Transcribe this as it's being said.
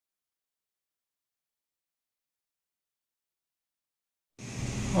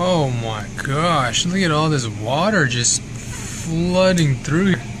Oh my gosh, look at all this water just flooding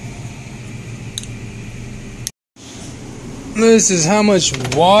through. This is how much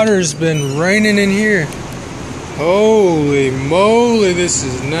water's been raining in here. Holy moly, this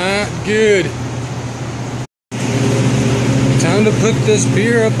is not good. Time to put this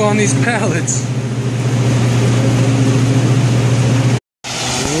beer up on these pallets.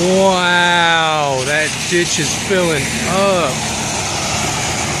 Wow, that ditch is filling up.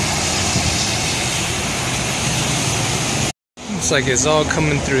 Looks like it's all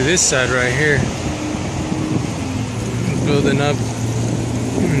coming through this side right here. Building up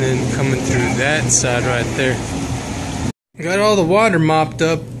and then coming through that side right there. Got all the water mopped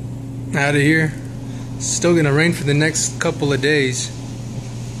up out of here. Still gonna rain for the next couple of days.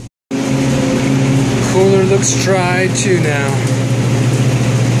 Cooler looks dry too now.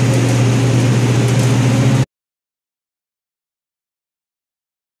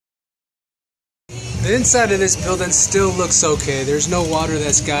 The inside of this building still looks okay. There's no water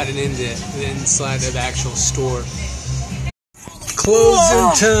that's gotten into the inside of the actual store.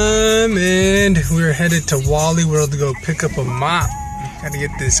 Closing time, and we're headed to Wally World to go pick up a mop. Gotta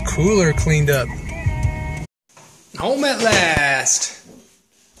get this cooler cleaned up. Home at last.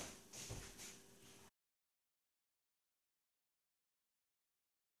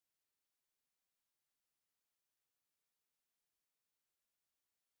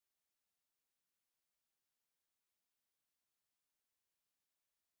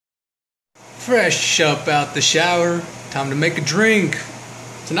 Fresh up out the shower. Time to make a drink.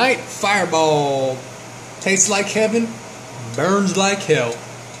 Tonight, Fireball. Tastes like heaven, burns like hell.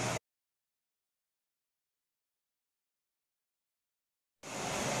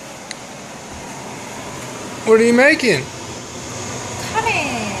 What are you making?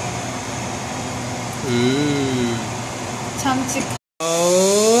 참치.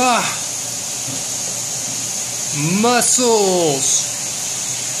 Oh, mussels.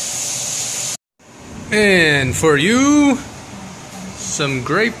 And for you, some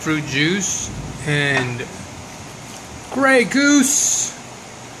grapefruit juice and Grey Goose.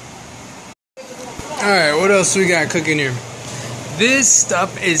 Alright, what else we got cooking here? This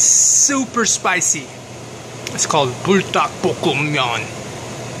stuff is super spicy. It's called bulldog.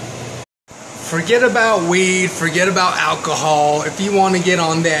 Forget about weed, forget about alcohol. If you want to get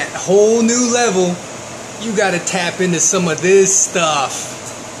on that whole new level, you gotta tap into some of this stuff.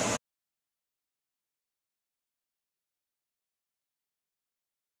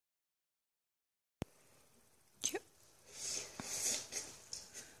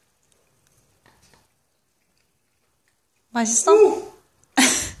 맛있어?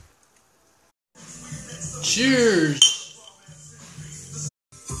 Cheers!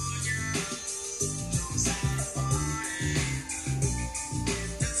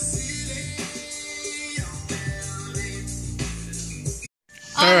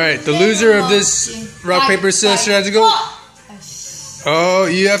 Alright, the loser of this rock, paper, scissors has to go. Oh,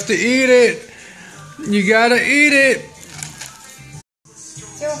 you have to eat it! You gotta eat it!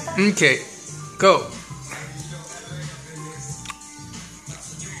 Okay, go.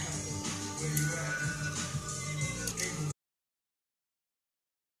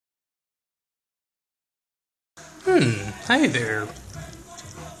 Hi there.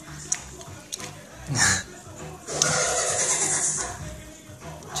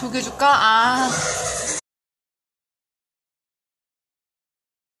 조개 줄까? 아.